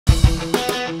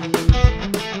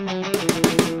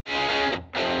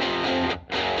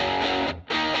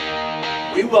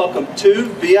welcome two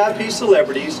VIP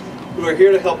celebrities who are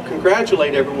here to help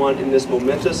congratulate everyone in this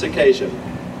momentous occasion.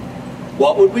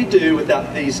 What would we do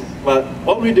without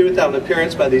an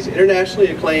appearance by these internationally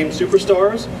acclaimed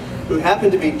superstars who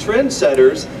happen to be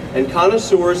trendsetters and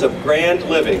connoisseurs of grand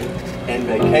living and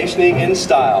vacationing in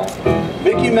style?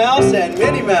 Mickey Mouse and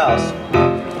Minnie Mouse.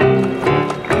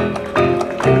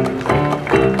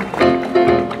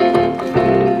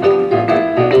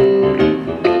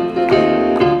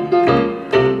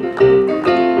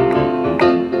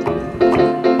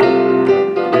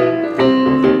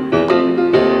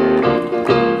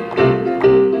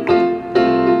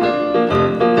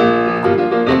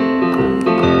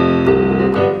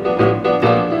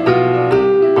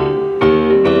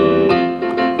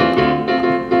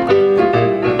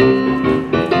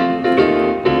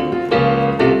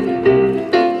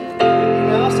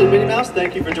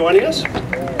 Thank you for joining us.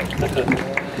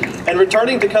 And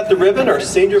returning to cut the ribbon are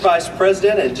Senior Vice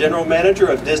President and General Manager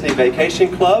of Disney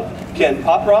Vacation Club, Ken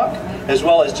Potrock, as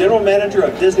well as General Manager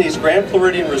of Disney's Grand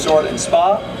Floridian Resort and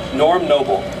Spa, Norm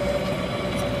Noble.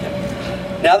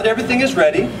 Now that everything is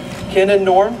ready, Ken and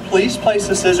Norm, please place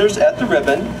the scissors at the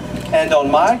ribbon, and on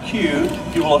my cue,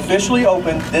 you will officially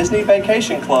open Disney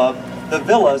Vacation Club, the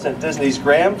villas at Disney's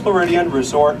Grand Floridian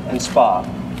Resort and Spa.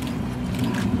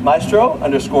 Maestro,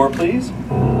 underscore please.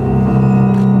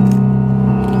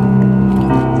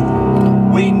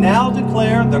 We now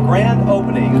declare the grand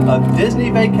opening of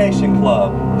Disney Vacation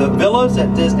Club, the villas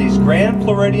at Disney's Grand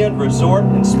Floridian Resort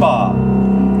and Spa.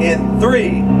 In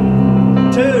 3,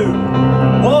 2,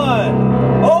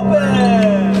 1,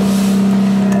 open!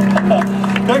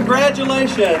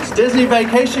 Congratulations, Disney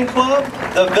Vacation Club,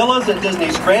 the villas at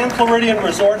Disney's Grand Floridian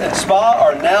Resort and Spa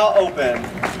are now open.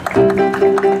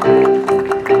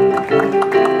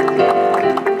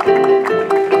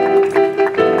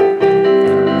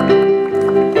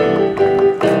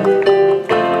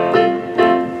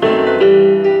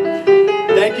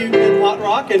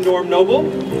 And Norm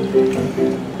Noble.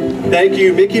 Thank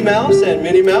you, Mickey Mouse and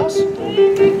Minnie Mouse.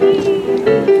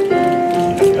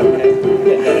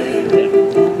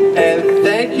 And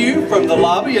thank you from the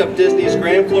lobby of Disney's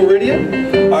Grand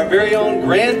Floridian, our very own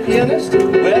grand pianist,